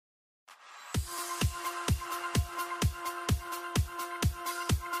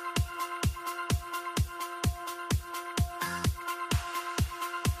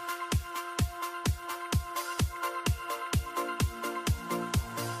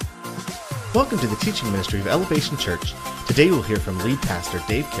Welcome to the teaching ministry of Elevation Church. Today we'll hear from lead pastor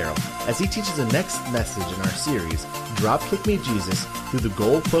Dave Carroll as he teaches the next message in our series, Dropkick Me Jesus, through the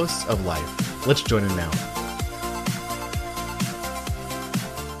goalposts of life. Let's join him now.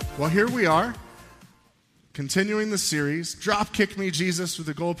 Well, here we are, continuing the series, Dropkick Me Jesus through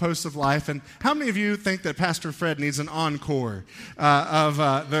the goalposts of life. And how many of you think that Pastor Fred needs an encore of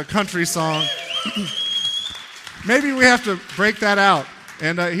the country song? Maybe we have to break that out.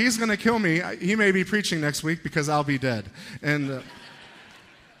 And he's going to kill me. He may be preaching next week because I'll be dead. And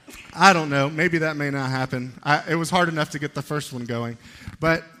I don't know. Maybe that may not happen. It was hard enough to get the first one going.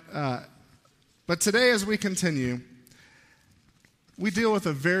 But today as we continue, we deal with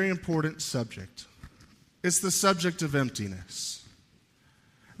a very important subject. It's the subject of emptiness.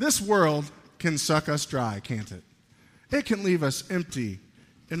 This world can suck us dry, can't it? It can leave us empty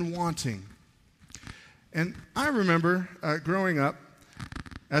and wanting. And I remember growing up,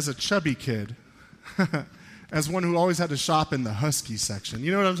 as a chubby kid, as one who always had to shop in the Husky section.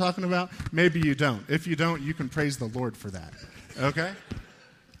 You know what I'm talking about? Maybe you don't. If you don't, you can praise the Lord for that, okay?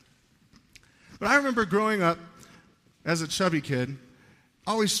 But I remember growing up as a chubby kid,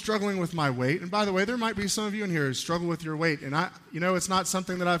 always struggling with my weight. And by the way, there might be some of you in here who struggle with your weight. And it's not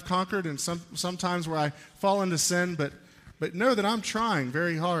something that I've conquered, and sometimes where I fall into sin, but know that I'm trying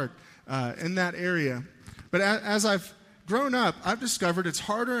very hard in that area. But as I've grown up, I've discovered it's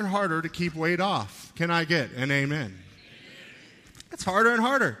harder and harder to keep weight off. Can I get an amen? It's harder and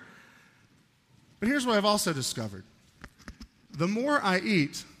harder. But here's what I've also discovered. The more I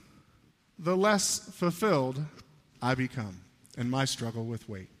eat, the less fulfilled I become in my struggle with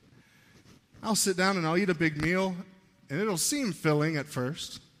weight. I'll sit down and I'll eat a big meal, and it'll seem filling at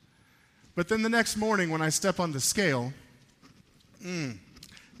first. But then the next morning when I step on the scale,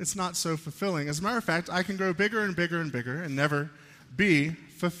 it's not so fulfilling. As a matter of fact, I can grow bigger and bigger and bigger and never be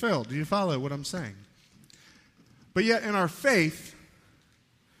fulfilled. Do you follow what I'm saying? But yet in our faith,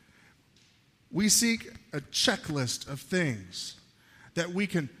 we seek a checklist of things that we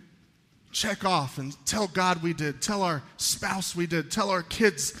can check off and tell God we did, tell our spouse we did, tell our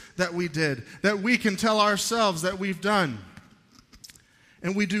kids that we did, that we can tell ourselves that we've done.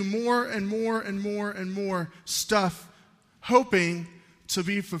 And we do more and more and more and more stuff, hoping to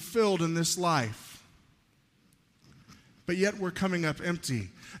be fulfilled in this life. But yet we're coming up empty.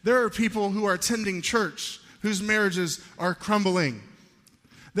 There are people who are attending church whose marriages are crumbling.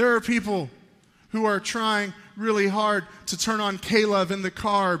 There are people who are trying really hard to turn on K-Love in the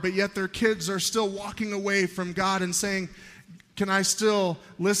car, but yet their kids are still walking away from God and saying, can I still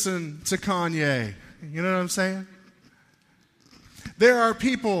listen to Kanye? You know what I'm saying? There are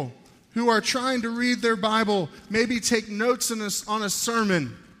people who are trying to read their Bible, maybe take notes on a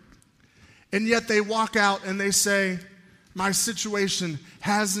sermon, and yet they walk out and they say, my situation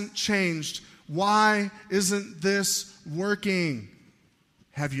hasn't changed. Why isn't this working?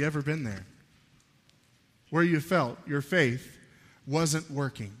 Have you ever been there? Where you felt your faith wasn't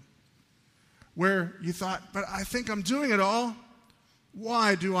working. Where you thought, but I think I'm doing it all.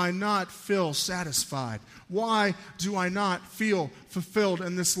 Why do I not feel satisfied? Why do I not feel fulfilled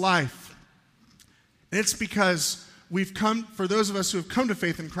in this life? And it's because for those of us who have come to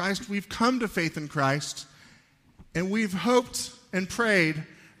faith in Christ, we've come to faith in Christ, and we've hoped and prayed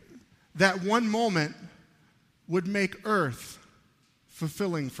that one moment would make earth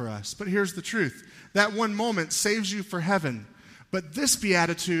fulfilling for us. But here's the truth. That one moment saves you for heaven. But this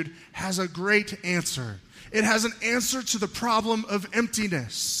beatitude has a great answer. It has an answer to the problem of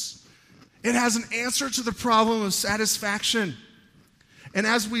emptiness. It has an answer to the problem of satisfaction. And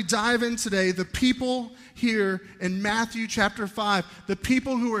as we dive in today, the people here in Matthew chapter 5, the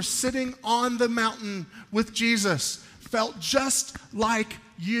people who are sitting on the mountain with Jesus felt just like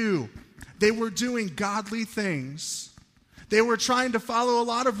you. They were doing godly things. They were trying to follow a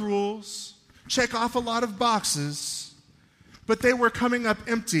lot of rules, check off a lot of boxes, but they were coming up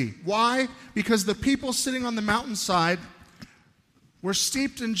empty. Why? Because the people sitting on the mountainside were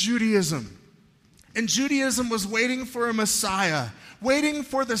steeped in Judaism. And Judaism was waiting for a Messiah, waiting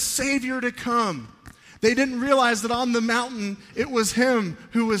for the Savior to come. They didn't realize that on the mountain it was him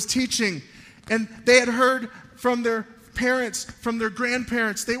who was teaching. And they had heard from their parents, from their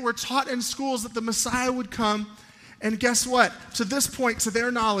grandparents. They were taught in schools that the Messiah would come. And guess what? To this point, to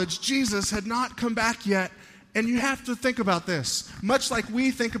their knowledge, Jesus had not come back yet. And you have to think about this. Much like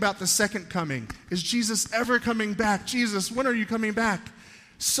we think about the second coming. Is Jesus ever coming back? Jesus, when are you coming back?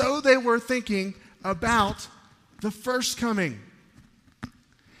 So they were thinking about the first coming.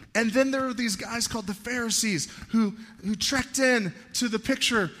 And then there were these guys called the Pharisees who trekked in to the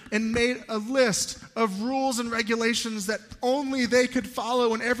picture and made a list of rules and regulations that only they could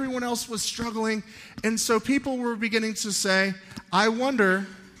follow and everyone else was struggling. And so people were beginning to say, I wonder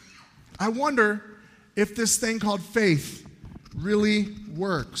if this thing called faith really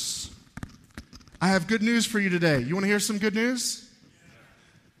works. I have good news for you today. You want to hear some good news?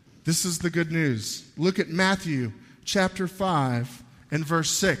 This is the good news. Look at Matthew chapter 5. In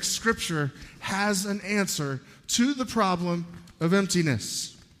verse 6, Scripture has an answer to the problem of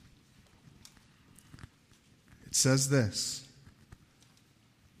emptiness. It says this: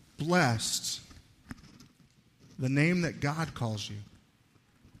 blessed, the name that God calls you.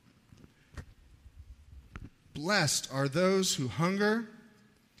 Blessed are those who hunger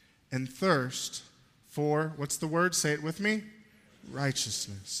and thirst for, what's the word? Say it with me.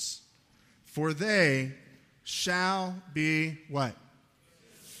 Righteousness. For they shall be what?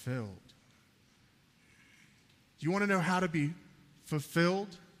 Filled. Do you want to know how to be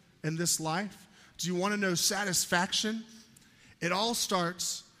fulfilled in this life? Do you want to know satisfaction? It all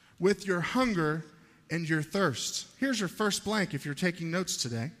starts with your hunger and your thirst. Here's your first blank if you're taking notes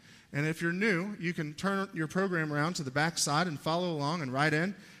today. And if you're new, you can turn your program around to the back side and follow along and write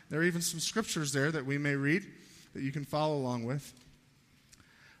in. There are even some scriptures there that we may read that you can follow along with.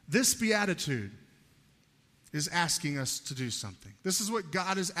 This beatitude is asking us to do something. This is what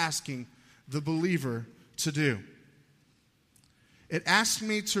God is asking the believer to do. It asks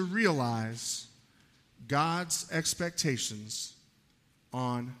me to realize God's expectations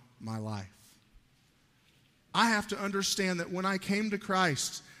on my life. I have to understand that when I came to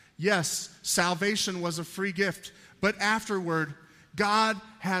Christ, yes, salvation was a free gift, but afterward, God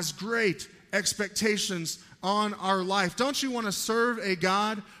has great expectations on our life. Don't you want to serve a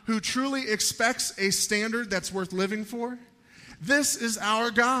God who truly expects a standard that's worth living for? This is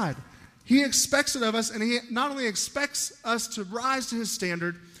our God. He expects it of us, and He not only expects us to rise to His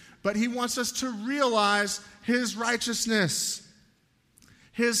standard, but He wants us to realize His righteousness,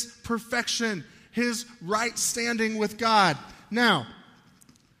 His perfection, His right standing with God. Now,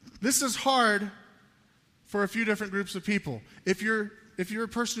 this is hard for a few different groups of people. If you're a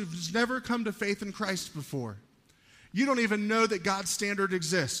person who's never come to faith in Christ before, you don't even know that God's standard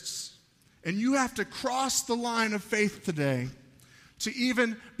exists. And you have to cross the line of faith today to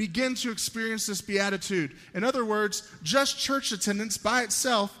even begin to experience this beatitude. In other words, just church attendance by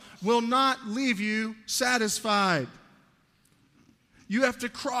itself will not leave you satisfied. You have to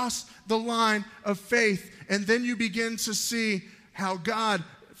cross the line of faith, and then you begin to see how God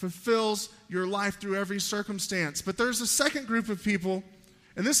fulfills your life through every circumstance. But there's a second group of people,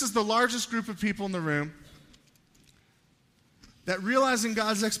 and this is the largest group of people in the room, that realizing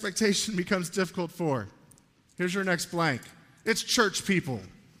God's expectation becomes difficult for. Here's your next blank. It's church people.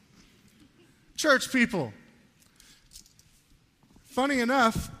 Church people. Funny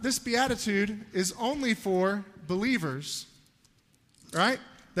enough, this beatitude is only for believers, right?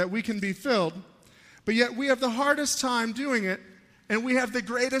 That we can be filled. But yet we have the hardest time doing it, and we have the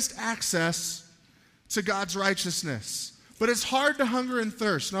greatest access to God's righteousness. But it's hard to hunger and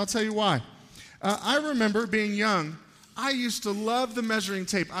thirst, and I'll tell you why. I remember being young, I used to love the measuring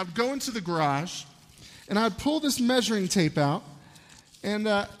tape. I'd go into the garage, and I'd pull this measuring tape out, and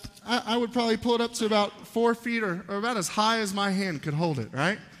I would probably pull it up to about 4 feet or about as high as my hand could hold it,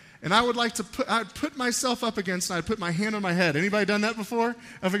 right? And I would like to I'd put myself up against, and I'd put my hand on my head. Anybody done that before?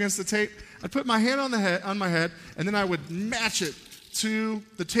 Up against the tape? I'd put my hand on my head, and then I would match it to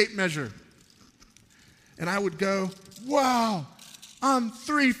the tape measure. And I would go, wow, I'm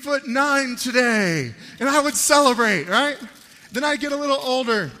 3'9" today. And I would celebrate, right? Then I'd get a little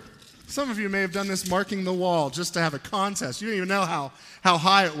older. Some of you may have done this marking the wall just to have a contest. You didn't even know how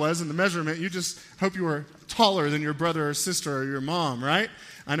high it was in the measurement. You just hope you were taller than your brother or sister or your mom, right?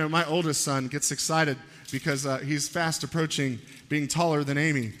 I know my oldest son gets excited because he's fast approaching being taller than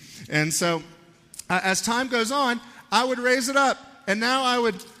Amy. And so as time goes on, I would raise it up. And now I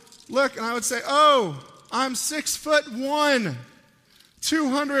would look and I would say, oh, I'm 6'1",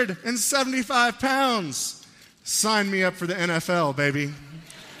 275 pounds. Sign me up for the NFL, baby.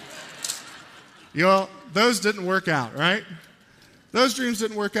 You know, those didn't work out, right? Those dreams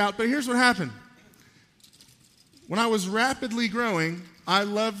didn't work out, but here's what happened. When I was rapidly growing, I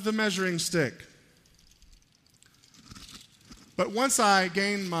loved the measuring stick. But once I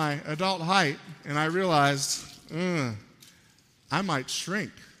gained my adult height and I realized, I might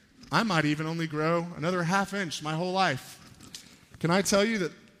shrink. I might even only grow another ½ inch my whole life. Can I tell you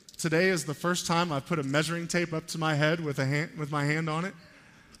that today is the first time I've put a measuring tape up to my head with my hand on it?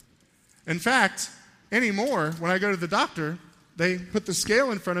 In fact, anymore, when I go to the doctor, they put the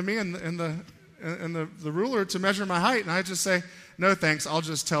scale in front of me and the ruler to measure my height, and I just say, no thanks, I'll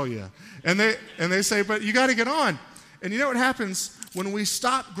just tell you. And they say, but you got to get on. And you know what happens? When we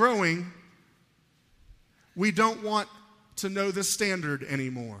stop growing, we don't want to know the standard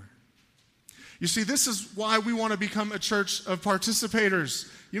anymore. You see, this is why we want to become a church of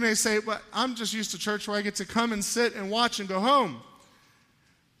participators. You may say, but I'm just used to church where I get to come and sit and watch and go home.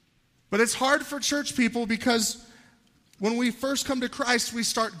 But it's hard for church people because when we first come to Christ, we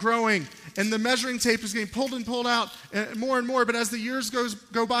start growing, and the measuring tape is getting pulled and pulled out more and more. But as the years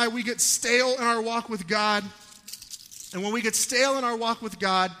go by, we get stale in our walk with God. And when we get stale in our walk with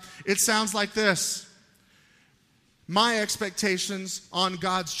God, it sounds like this. My expectations on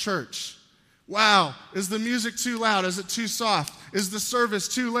God's church. Wow, is the music too loud? Is it too soft? Is the service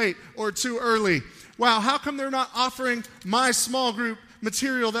too late or too early? Wow, how come they're not offering my small group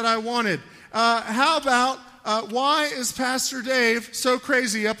material that I wanted? How about, why is Pastor Dave so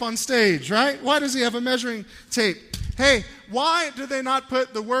crazy up on stage, right? Why does he have a measuring tape? Hey, why do they not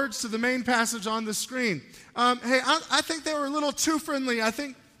put the words to the main passage on the screen? I think they were a little too friendly. I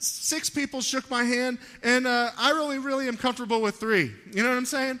think 6 people shook my hand, and I really am comfortable with 3. You know what I'm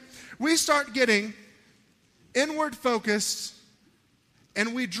saying? We start getting inward focused,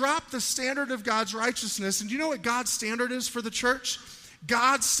 and we drop the standard of God's righteousness. And do you know what God's standard is for the church?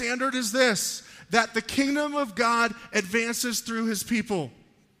 God's standard is this, that the kingdom of God advances through his people.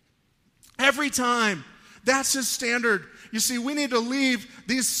 Every time. That's his standard. You see, we need to leave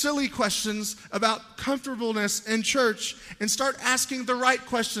these silly questions about comfortableness in church and start asking the right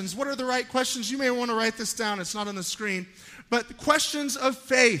questions. What are the right questions? You may want to write this down. It's not on the screen. But questions of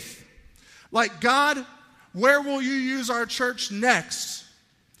faith. Like, God, where will you use our church next?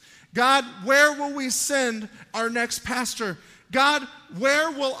 God, where will we send our next pastor? God,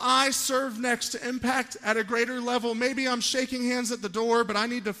 where will I serve next to impact at a greater level? Maybe I'm shaking hands at the door, but I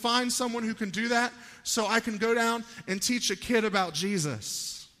need to find someone who can do that so I can go down and teach a kid about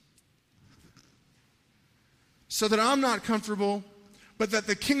Jesus. So that I'm not comfortable, but that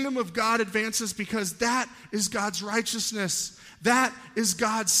the kingdom of God advances, because that is God's righteousness. That is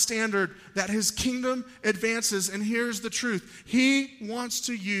God's standard, that his kingdom advances. And here's the truth. He wants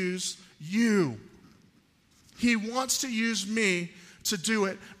to use you. He wants to use me to do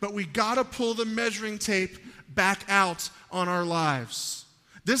it, but we got to pull the measuring tape back out on our lives.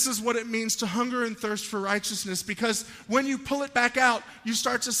 This is what it means to hunger and thirst for righteousness, because when you pull it back out, you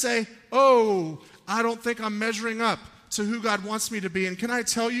start to say, oh, I don't think I'm measuring up to who God wants me to be. And can I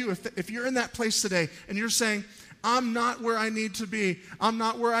tell you, if you're in that place today and you're saying, I'm not where I need to be, I'm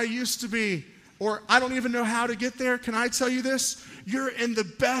not where I used to be, or I don't even know how to get there, can I tell you this? You're in the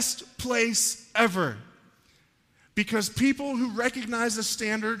best place ever. Because people who recognize the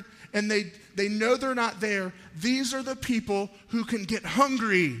standard and they know they're not there, these are the people who can get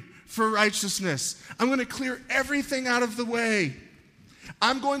hungry for righteousness. I'm going to clear everything out of the way.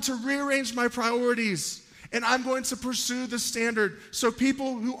 I'm going to rearrange my priorities, and I'm going to pursue the standard. So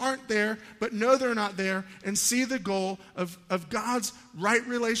people who aren't there but know they're not there and see the goal of God's right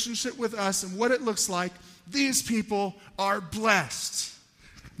relationship with us and what it looks like, these people are blessed.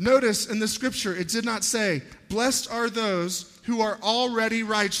 Notice in the scripture, it did not say, blessed are those who are already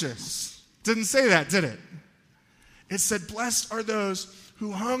righteous. Didn't say that, did it? It said, blessed are those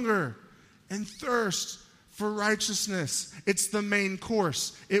who hunger and thirst for righteousness. It's the main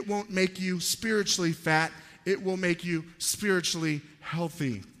course. It won't make you spiritually fat. It will make you spiritually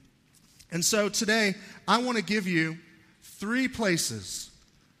healthy. And so today, I want to give you 3 places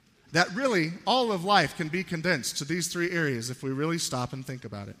that really all of life can be condensed to these 3 areas if we really stop and think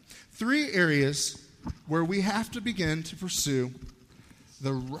about it. 3 areas where we have to begin to pursue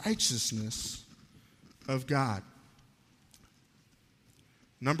the righteousness of God.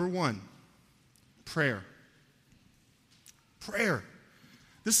 Number 1, prayer. Prayer.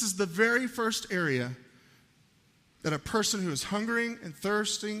 This is the very first area that a person who is hungering and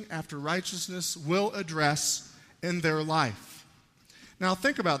thirsting after righteousness will address in their life. Now,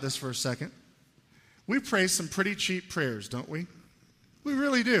 think about this for a second. We pray some pretty cheap prayers, don't we? We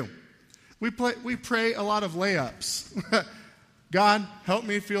really do. We pray a lot of layups. God, help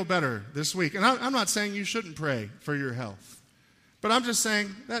me feel better this week. And I'm not saying you shouldn't pray for your health. But I'm just saying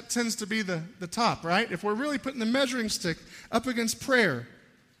that tends to be the top, right? If we're really putting the measuring stick up against prayer,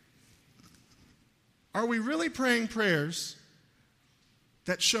 are we really praying prayers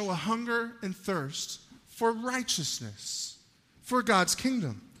that show a hunger and thirst for righteousness, for God's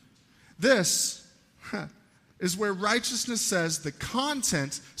kingdom? This is where righteousness says the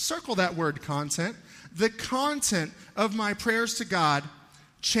content, circle that word content, the content of my prayers to God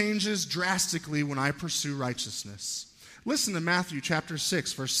changes drastically when I pursue righteousness. Listen to Matthew chapter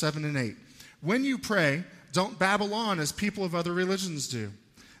 6, verse 7 and 8. When you pray, don't babble on as people of other religions do.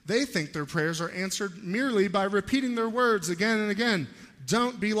 They think their prayers are answered merely by repeating their words again and again.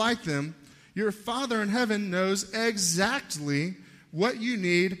 Don't be like them. Your Father in heaven knows exactly what you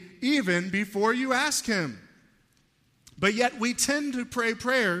need even before you ask him. But yet we tend to pray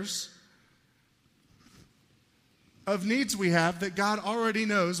prayers of needs we have that God already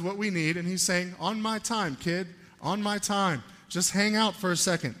knows what we need, and he's saying, on my time, kid, on my time. Just hang out for a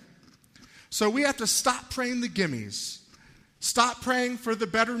second. So we have to stop praying the gimmies. Stop praying for the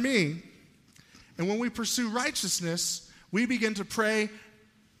better me. And when we pursue righteousness, we begin to pray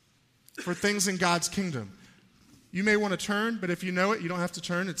for things in God's kingdom. You may want to turn, but if you know it, you don't have to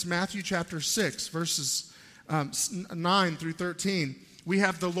turn. It's Matthew chapter 6, verses 9 through 13. We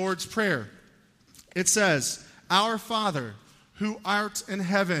have the Lord's Prayer. It says, Our Father, who art in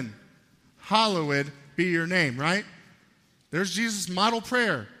heaven, hallowed be your name, right? There's Jesus' model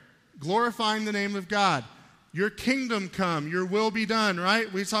prayer, glorifying the name of God. Your kingdom come, your will be done,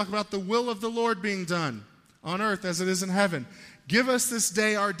 right? We talk about the will of the Lord being done on earth as it is in heaven. Give us this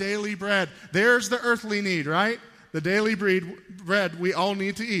day our daily bread. There's the earthly need, right? The daily bread we all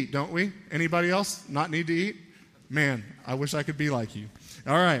need to eat, don't we? Anybody else not need to eat? Man, I wish I could be like you.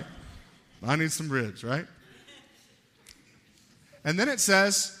 All right, I need some ribs, right? And then it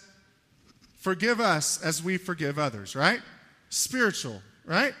says, forgive us as we forgive others, right? Spiritual,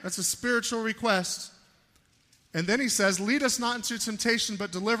 right? That's a spiritual request. And then he says, lead us not into temptation,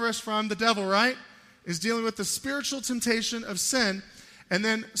 but deliver us from the devil, right? Is dealing with the spiritual temptation of sin. And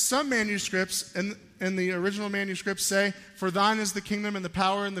then some manuscripts, and the original manuscripts say, for thine is the kingdom and the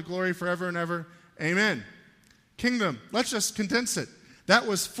power and the glory forever and ever. Amen. Kingdom. Let's just condense it. That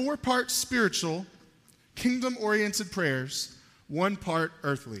was 4 parts spiritual, kingdom-oriented prayers, 1 part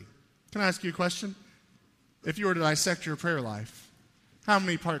earthly. Can I ask you a question? If you were to dissect your prayer life, how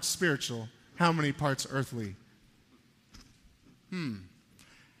many parts spiritual, how many parts earthly?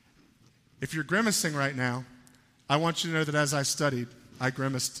 If you're grimacing right now, I want you to know that as I studied, I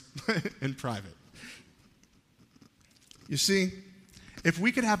grimaced in private. You see, if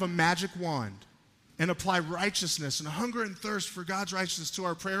we could have a magic wand and apply righteousness and hunger and thirst for God's righteousness to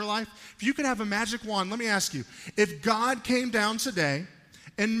our prayer life, if you could have a magic wand, let me ask you, if God came down today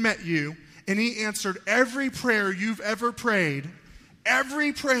and met you and he answered every prayer you've ever prayed,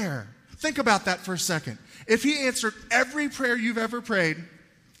 every prayer, think about that for a second. If he answered every prayer you've ever prayed,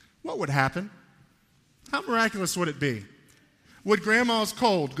 what would happen? How miraculous would it be? Would grandma's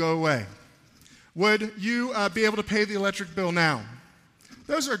cold go away? Would you be able to pay the electric bill now?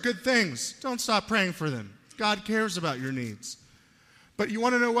 Those are good things. Don't stop praying for them. God cares about your needs. But you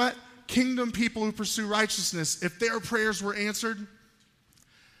want to know what? Kingdom people who pursue righteousness, if their prayers were answered,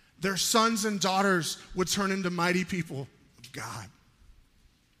 their sons and daughters would turn into mighty people of God.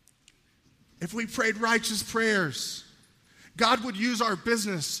 If we prayed righteous prayers, God would use our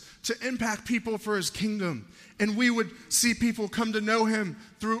business to impact people for his kingdom. And we would see people come to know him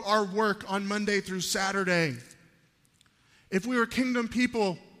through our work on Monday through Saturday. If we were kingdom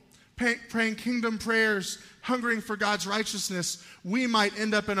people praying kingdom prayers, hungering for God's righteousness, we might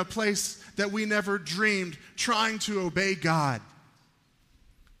end up in a place that we never dreamed, trying to obey God.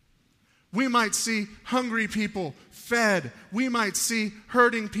 We might see hungry people fed. We might see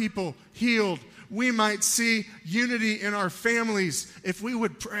hurting people healed. We might see unity in our families if we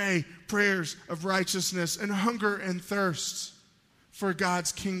would pray prayers of righteousness and hunger and thirst for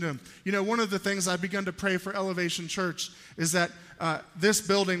God's kingdom. You know, one of the things I've begun to pray for Elevation Church is that this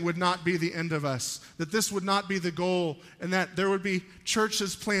building would not be the end of us, that this would not be the goal, and that there would be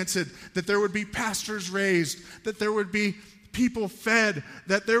churches planted, that there would be pastors raised, that there would be people fed,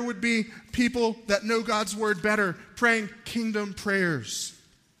 that there would be people that know God's word better, praying kingdom prayers.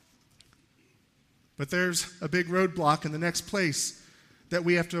 But there's a big roadblock in the next place that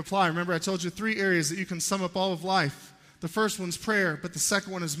we have to apply. Remember, I told you 3 areas that you can sum up all of life. The first one's prayer, but the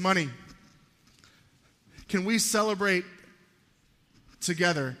second one is money. Can we celebrate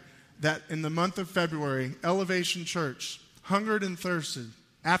together that in the month of February, Elevation Church hungered and thirsted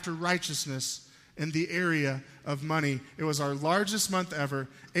after righteousness in the area of money? It was our largest month ever.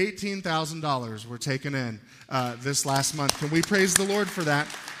 $18,000 were taken in this last month. Can we praise the Lord for that?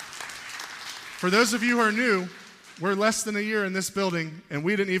 For those of you who are new, we're less than a year in this building, and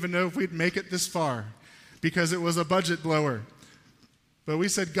we didn't even know if we'd make it this far because it was a budget blower. But we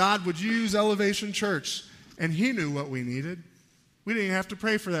said, God, would you use Elevation Church? And he knew what we needed. We didn't even have to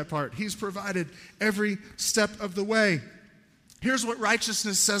pray for that part. He's provided every step of the way. Here's what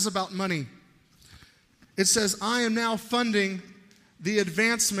righteousness says about money. It says, I am now funding the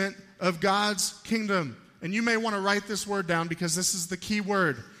advancement of God's kingdom. and you may want to write this word down because this is the key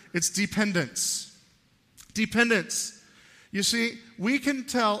word. It's dependence. Dependence. You see, we can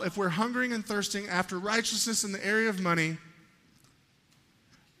tell if we're hungering and thirsting after righteousness in the area of money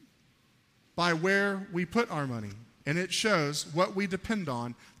by where we put our money. And it shows what we depend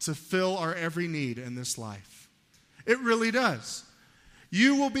on to fill our every need in this life. It really does.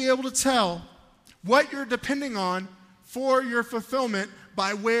 You will be able to tell what you're depending on for your fulfillment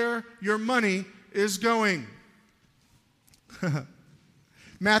by where your money is going.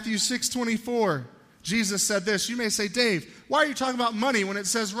 Matthew 6:24, Jesus said this. You may say, Dave, why are you talking about money when it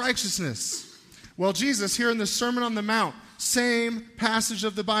says righteousness? Well, Jesus, here in the Sermon on the Mount, same passage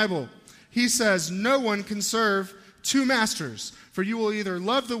of the Bible, he says, no one can serve two masters, for you will either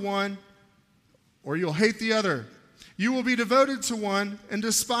love the one or you'll hate the other. You will be devoted to one and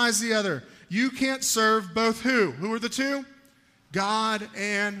despise the other. You can't serve both who? Who are the two? God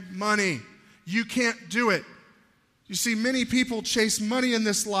and money. You can't do it. You see, many people chase money in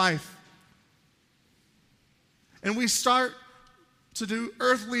this life. And we start to do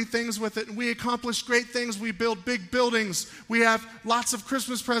earthly things with it, and we accomplish great things. We build big buildings. We have lots of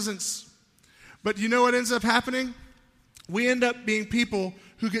Christmas presents. But you know what ends up happening? We end up being people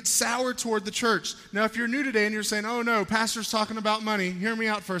who get sour toward the church. Now, if you're new today and you're saying, oh no, pastor's talking about money, hear me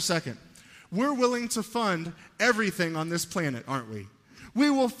out for a second. We're willing to fund everything on this planet, aren't we? We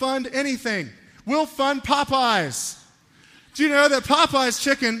will fund anything. We'll fund Popeyes. Do you know that Popeyes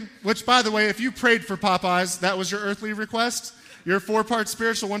chicken, which, by the way, if you prayed for Popeyes, that was your earthly request? You're 4-part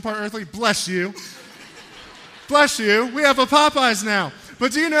spiritual, 1-part earthly? Bless you. Bless you. We have a Popeyes now.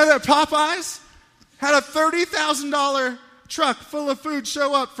 But do you know that Popeyes had a $30,000 truck full of food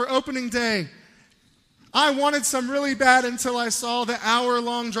show up for opening day? I wanted some really bad until I saw the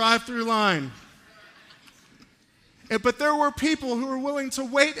hour-long drive-through line. But there were people who were willing to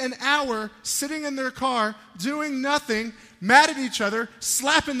wait an hour sitting in their car, doing nothing, mad at each other,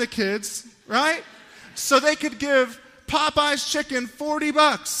 slapping the kids, right? So they could give Popeye's chicken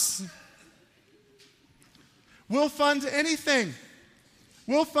 $40. We'll fund anything.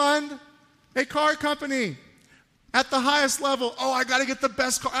 We'll fund a car company at the highest level. Oh, I got to get the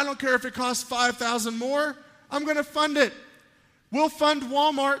best car. I don't care if it costs $5,000 more. I'm going to fund it. We'll fund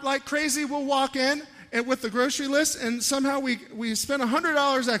Walmart like crazy. We'll walk in and with the grocery list, and somehow we spend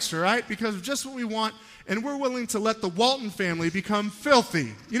 $100 extra, right? Because of just what we want, and we're willing to let the Walton family become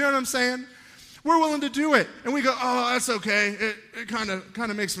filthy. You know what I'm saying? We're willing to do it. And we go, oh, that's okay. It kind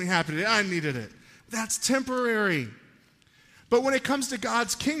of makes me happy today. I needed it. That's temporary. But when it comes to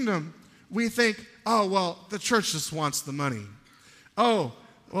God's kingdom, we think, oh, well, the church just wants the money. Oh,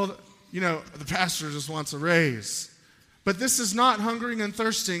 well, the pastor just wants a raise. But this is not hungering and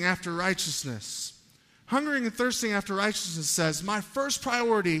thirsting after righteousness. Hungering and thirsting after righteousness says, my first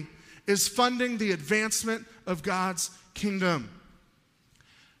priority is funding the advancement of God's kingdom.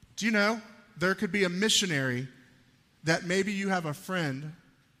 Do you know, there could be a missionary that maybe you have a friend,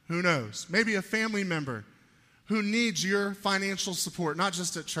 who knows, maybe a family member who needs your financial support, not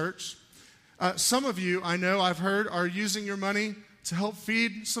just at church. Some of you, I know, I've heard, are using your money to help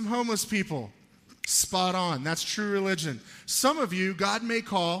feed some homeless people. Spot on. That's true religion. Some of you, God may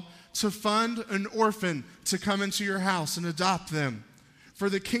call to fund an orphan to come into your house and adopt them for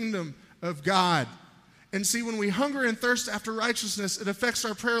the kingdom of God. And see, when we hunger and thirst after righteousness, it affects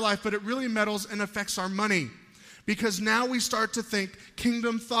our prayer life, but it really meddles and affects our money. Because now we start to think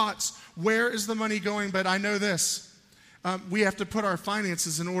kingdom thoughts. Where is the money going? But I know this. We have to put our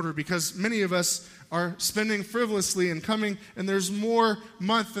finances in order because many of us are spending frivolously and coming, and there's more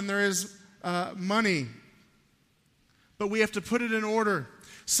month than there is money. But we have to put it in order.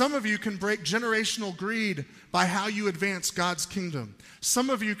 Some of you can break generational greed by how you advance God's kingdom. Some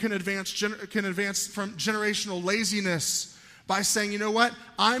of you can advance from generational laziness by saying, you know what,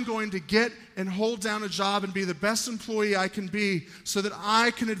 I'm going to get and hold down a job and be the best employee I can be so that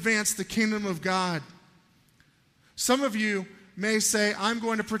I can advance the kingdom of God. Some of you may say, I'm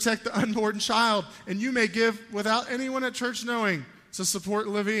going to protect the unborn child, and you may give without anyone at church knowing to support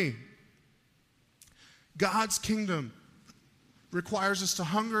Levi. God's kingdom requires us to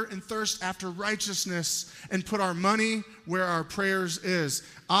hunger and thirst after righteousness and put our money where our prayers is.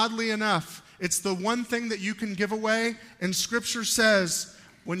 Oddly enough, it's the one thing that you can give away, and Scripture says,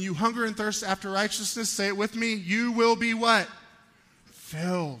 when you hunger and thirst after righteousness, say it with me, you will be what?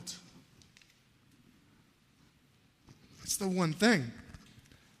 Filled. It's the one thing.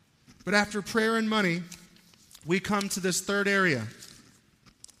 But after prayer and money, we come to this third area,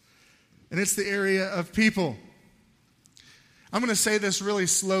 and it's the area of people. I'm going to say this really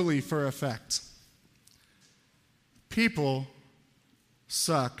slowly for effect. People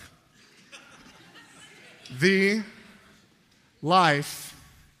suck. the life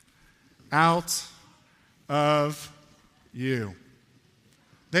out of you.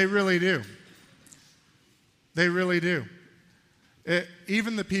 They really do. They really do.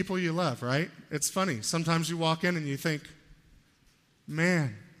 Even the people you love, right? It's funny. Sometimes you walk in and you think,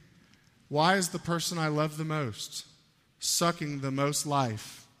 man, why is the person I love the most sucking the most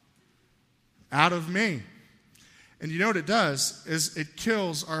life out of me? And you know what it does is it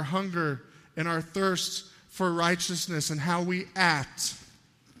kills our hunger and our thirst for righteousness and how we act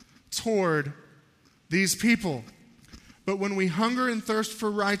toward these people. But when we hunger and thirst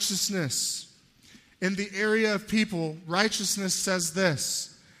for righteousness in the area of people, righteousness says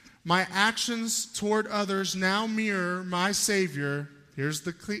this: my actions toward others now mirror my Savior, here's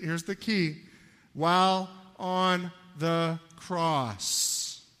the key, while on the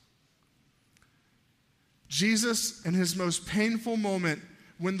cross. Jesus, in his most painful moment,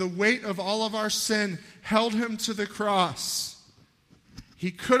 when the weight of all of our sin held him to the cross,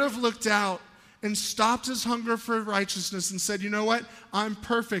 he could have looked out and stopped his hunger for righteousness and said, you know what? I'm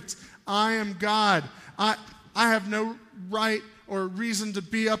perfect. I am God. I have no right or reason to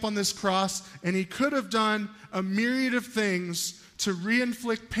be up on this cross. And he could have done a myriad of things to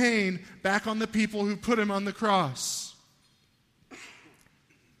re-inflict pain back on the people who put him on the cross.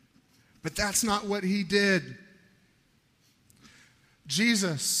 But that's not what he did.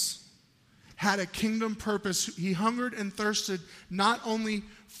 Jesus had a kingdom purpose. He hungered and thirsted not only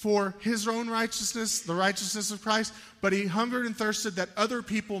for his own righteousness, the righteousness of Christ, but he hungered and thirsted that other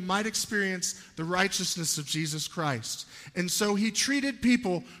people might experience the righteousness of Jesus Christ. And so he treated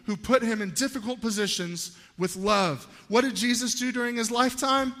people who put him in difficult positions with love. What did Jesus do during his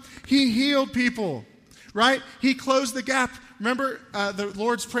lifetime? He healed people, right? He closed the gap. Remember the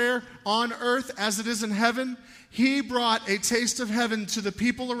Lord's Prayer, on earth as it is in heaven? He brought a taste of heaven to the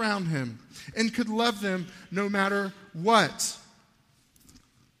people around him and could love them no matter what.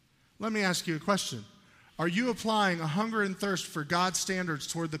 Let me ask you a question. Are you applying a hunger and thirst for God's standards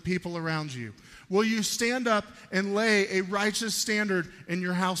toward the people around you? Will you stand up and lay a righteous standard in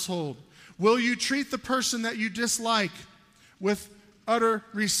your household? Will you treat the person that you dislike with utter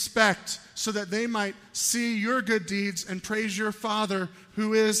respect so that they might see your good deeds and praise your Father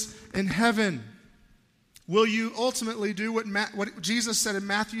who is in heaven? Will you ultimately do what Jesus said in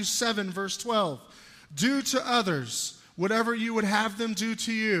Matthew 7, verse 12? Do to others whatever you would have them do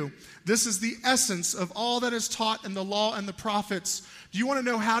to you. This is the essence of all that is taught in the law and the prophets. Do you want to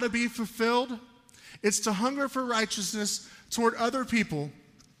know how to be fulfilled? It's to hunger for righteousness toward other people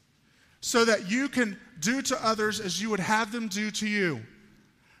so that you can do to others as you would have them do to you.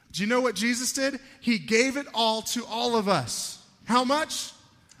 Do you know what Jesus did? He gave it all to all of us. How much?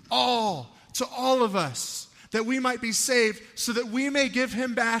 All. To all of us, that we might be saved, so that we may give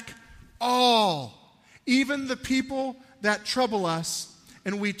him back all, even the people that trouble us,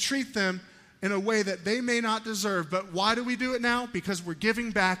 and we treat them in a way that they may not deserve. But why do we do it now? Because we're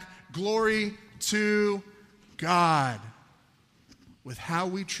giving back glory to God with how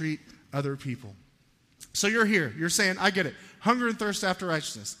we treat other people. So you're here. You're saying, I get it. Hunger and thirst after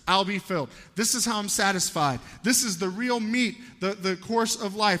righteousness. I'll be filled. This is how I'm satisfied. This is the real meat, the course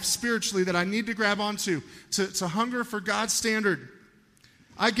of life spiritually that I need to grab onto, to hunger for God's standard.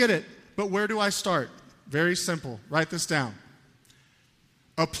 I get it, but where do I start? Very simple. Write this down.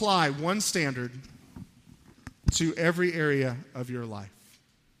 Apply one standard to every area of your life.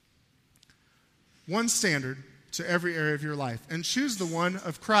 One standard to every area of your life. And choose the one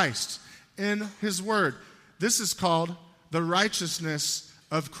of Christ in his word. This is called the righteousness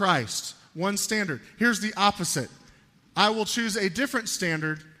of Christ. One standard. Here's the opposite. I will choose a different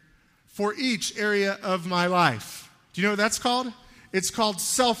standard for each area of my life. Do you know what that's called? It's called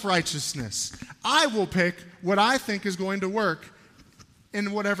self-righteousness. I will pick what I think is going to work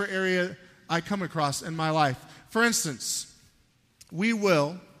in whatever area I come across in my life. For instance, we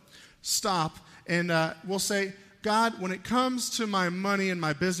will stop and we'll say, God, when it comes to my money and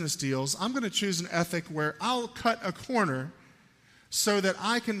my business deals, I'm going to choose an ethic where I'll cut a corner so that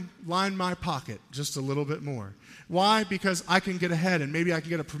I can line my pocket just a little bit more. Why? Because I can get ahead and maybe I can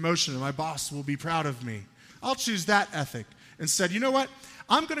get a promotion and my boss will be proud of me. I'll choose that ethic. Instead, you know what?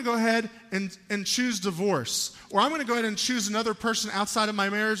 I'm going to go ahead and choose divorce. Or I'm going to go ahead and choose another person outside of my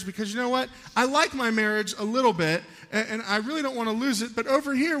marriage because you know what? I like my marriage a little bit and I really don't want to lose it. But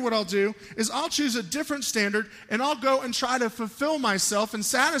over here, what I'll do is I'll choose a different standard and I'll go and try to fulfill myself and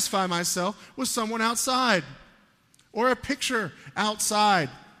satisfy myself with someone outside or a picture outside.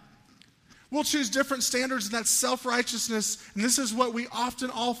 We'll choose different standards, and that's self-righteousness. And this is what we often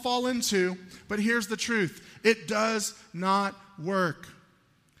all fall into. But here's the truth. It does not work.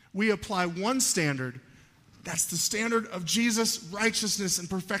 We apply one standard That's the standard of Jesus' righteousness and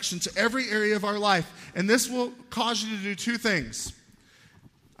perfection to every area of our life. And this will cause you to do two things.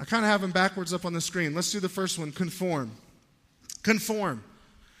 I kind of have them backwards up on the screen. Let's do the first one, conform. Conform.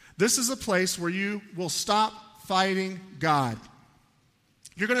 This is a place where you will stop fighting God.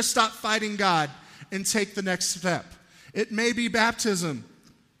 You're going to stop fighting God and take the next step. It may be baptism,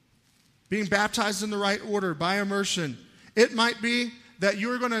 being baptized in the right order by immersion. It might be that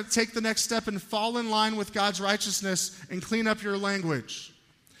you're going to take the next step and fall in line with God's righteousness and clean up your language.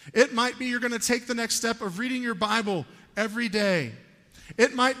 It might be you're going to take the next step of reading your Bible every day.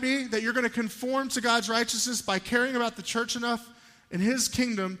 It might be that you're going to conform to God's righteousness by caring about the church enough in His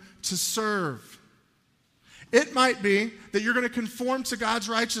kingdom to serve. It might be that you're going to conform to God's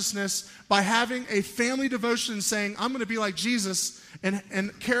righteousness by having a family devotion saying, I'm going to be like Jesus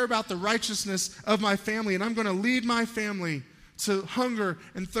and care about the righteousness of my family, and I'm going to lead my family to hunger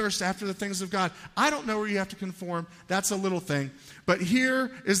and thirst after the things of God. I don't know where you have to conform. That's a little thing. But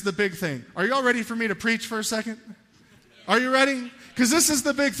here is the big thing. Are you all ready for me to preach for a second? Are you ready? Because this is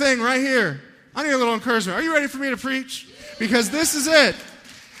the big thing right here. I need a little encouragement. Are you ready for me to preach? Because this is it.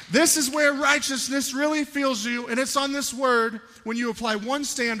 This is where righteousness really fills you, and it's on this word. When you apply one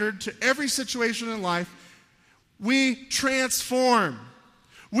standard to every situation in life, we transform.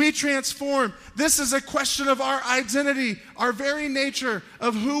 We transform. This is a question of our identity, our very nature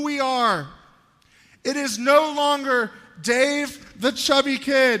of who we are. It is no longer Dave, the chubby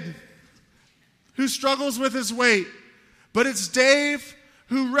kid who struggles with his weight, but it's Dave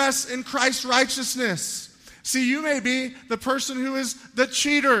who rests in Christ's righteousness. See, you may be the person who is the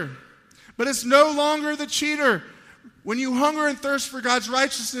cheater, but it's no longer the cheater. When you hunger and thirst for God's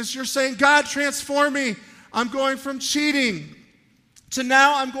righteousness, you're saying, God, transform me. I'm going from cheating to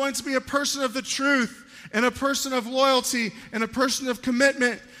now I'm going to be a person of the truth and a person of loyalty and a person of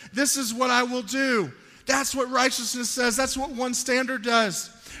commitment. This is what I will do. That's what righteousness says. That's what one standard does.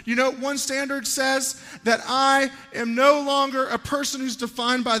 You know, one standard says that I am no longer a person who's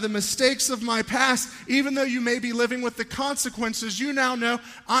defined by the mistakes of my past. Even though you may be living with the consequences, you now know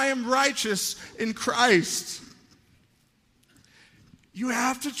I am righteous in Christ. You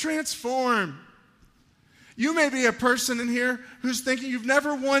have to transform. You may be a person in here who's thinking you've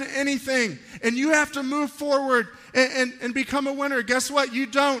never won anything, and you have to move forward and become a winner. Guess what? You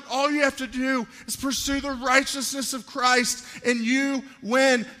don't. All you have to do is pursue the righteousness of Christ, and you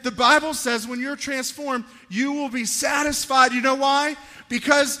win. The Bible says when you're transformed, you will be satisfied. You know why?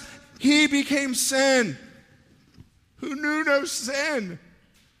 Because He became sin, who knew no sin,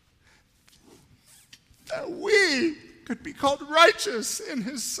 that we could be called righteous in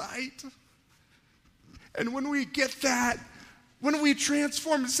His sight. And when we get that, when we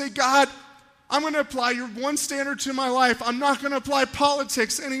transform and say, God, I'm going to apply your one standard to my life. I'm not going to apply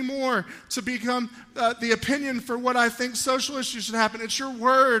politics anymore to become the opinion for what I think social issues should happen. It's your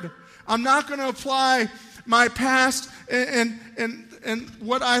word. I'm not going to apply my past and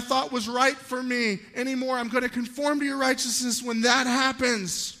what I thought was right for me anymore. I'm going to conform to your righteousness. When that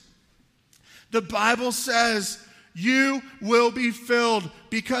happens, the Bible says you will be filled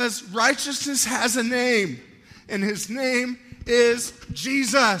because righteousness has a name, and His name is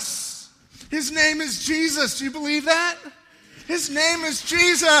Jesus. His name is Jesus. Do you believe that? His name is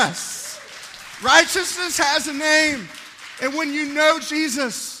Jesus. Righteousness has a name, and when you know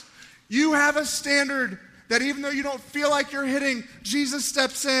Jesus, you have a standard that even though you don't feel like you're hitting, Jesus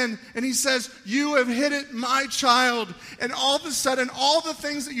steps in and He says, you have hit it, my child. And all of a sudden, all the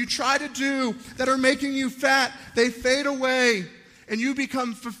things that you try to do that are making you fat, they fade away and you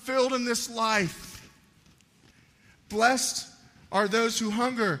become fulfilled in this life. Blessed are those who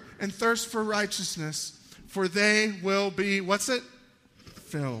hunger and thirst for righteousness, for they will be, what's it?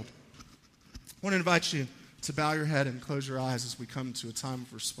 Filled. I want to invite you to bow your head and close your eyes as we come to a time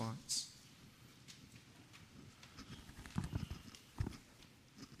of response.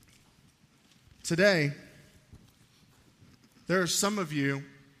 Today, there are some of you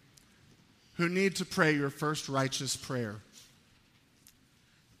who need to pray your first righteous prayer.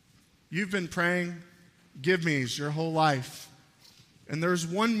 You've been praying give me's your whole life, and there's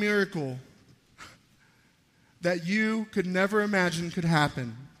one miracle that you could never imagine could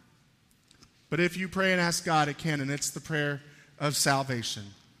happen. But if you pray and ask God, it can, and it's the prayer of salvation.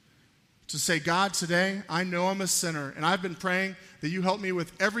 To say, God, today I know I'm a sinner, and I've been praying that you help me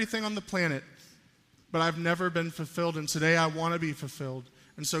with everything on the planet, but I've never been fulfilled, and today I want to be fulfilled.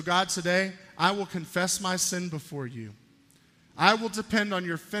 And so, God, today, I will confess my sin before you. I will depend on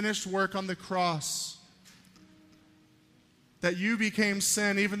your finished work on the cross, that you became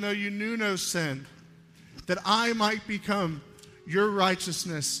sin even though you knew no sin, that I might become your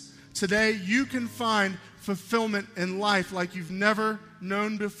righteousness Today, you can find fulfillment in life like you've never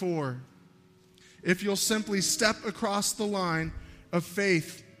known before if you'll simply step across the line of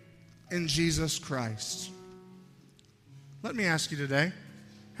faith in Jesus Christ. Let me ask you today,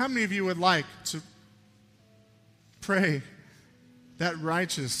 how many of you would like to pray that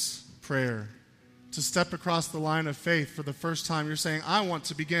righteous prayer, to step across the line of faith for the first time? You're saying, I want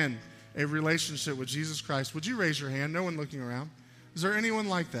to begin a relationship with Jesus Christ. Would you raise your hand? No one looking around. Is there anyone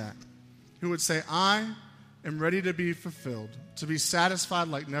like that who would say, I am ready to be fulfilled, to be satisfied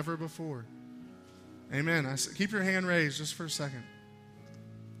like never before? Amen. Keep your hand raised just for a second.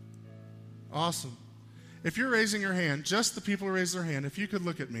 Awesome. If you're raising your hand, just the people who raise their hand, if you could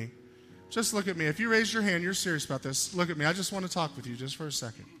look at me. Just look at me. If you raise your hand, you're serious about this. Look at me. I just want to talk with you just for a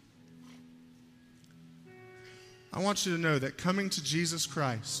second. I want you to know that coming to Jesus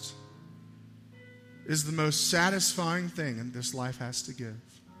Christ is the most satisfying thing that this life has to give.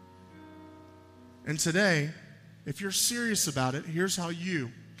 And today, if you're serious about it, here's how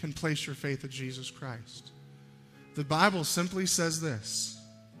you can place your faith in Jesus Christ. The Bible simply says this: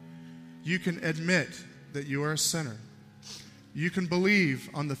 you can admit that you are a sinner. You can believe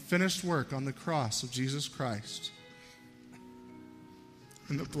on the finished work on the cross of Jesus Christ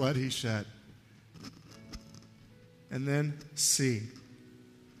and the blood he shed. And then C,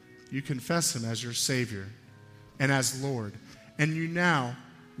 you confess him as your Savior and as Lord. And you now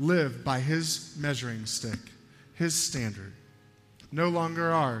live by his measuring stick, his standard. No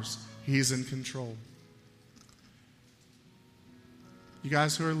longer ours. He's in control. You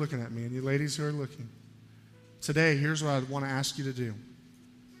guys who are looking at me and you ladies who are looking, today, here's what I want to ask you to do.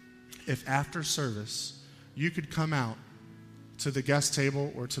 If after service, you could come out to the guest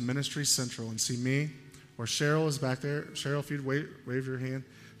table or to Ministry Central and see me, or Cheryl is back there. Cheryl, if you'd wave your hand.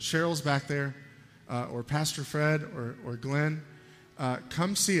 Cheryl's back there, or Pastor Fred or Glenn.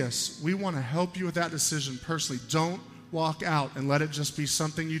 Come see us. We want to help you with that decision personally. Don't walk out and let it just be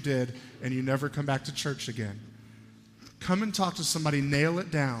something you did and you never come back to church again. Come and talk to somebody, nail it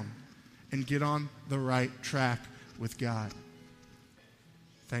down, and get on the right track with God.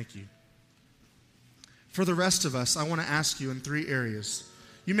 Thank you. For the rest of us, I want to ask you in 3 areas.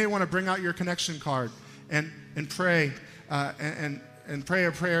 You may want to bring out your connection card and pray and pray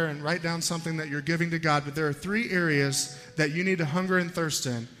a prayer and write down something that you're giving to God. But there are 3 areas that you need to hunger and thirst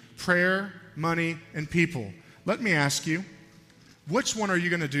in: prayer, money, and people. Let me ask you, which one are you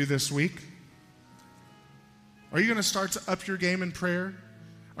going to do this week? Are you going to start to up your game in prayer?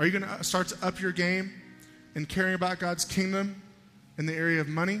 Are you going to start to up your game in caring about God's kingdom in the area of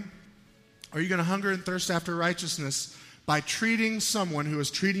money? Are you going to hunger and thirst after righteousness by treating someone who is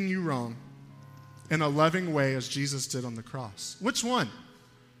treating you wrong in a loving way as Jesus did on the cross? Which one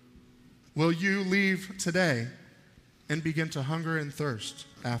will you leave today and begin to hunger and thirst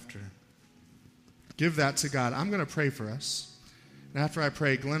after? Give that to God. I'm going to pray for us. And after I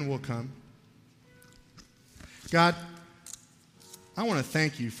pray, Glenn will come. God, I want to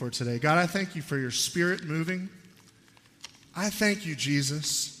thank you for today. God, I thank you for your Spirit moving. I thank you,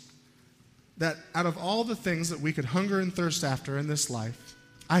 Jesus, that out of all the things that we could hunger and thirst after in this life,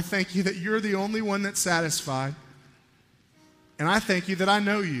 I thank you that you're the only one that's satisfied. And I thank you that I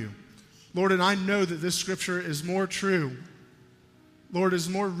know you. Lord, and I know that this scripture is more true. Lord, is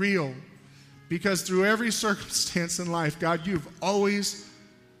more real. Because through every circumstance in life, God, you've always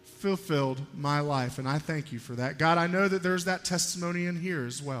fulfilled my life, and I thank you for that. God, I know that there's that testimony in here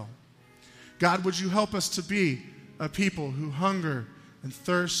as well. God, would you help us to be a people who hunger and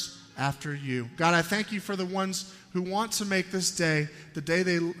thirst after you? God, I thank you for the ones who want to make this day the day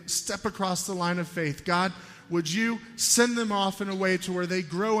they step across the line of faith. God, would you send them off in a way to where they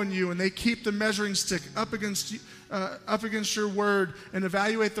grow in you and they keep the measuring stick up against your word and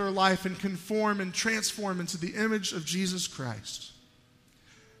evaluate their life and conform and transform into the image of Jesus Christ.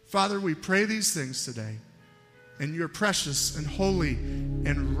 Father, we pray these things today in your precious and holy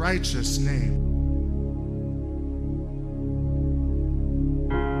and righteous name.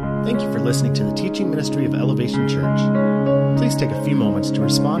 Thank you for listening to the teaching ministry of Elevation Church. Please take a few moments to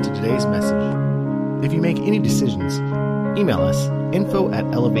respond to today's message. If you make any decisions, email us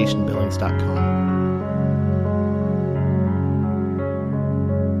info@elevationbillings.com.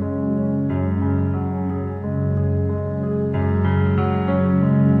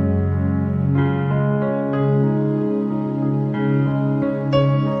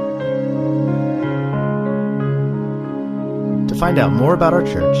 To find out more about our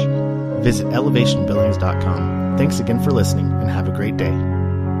church, visit elevationbillings.com. Thanks again for listening and have a great day.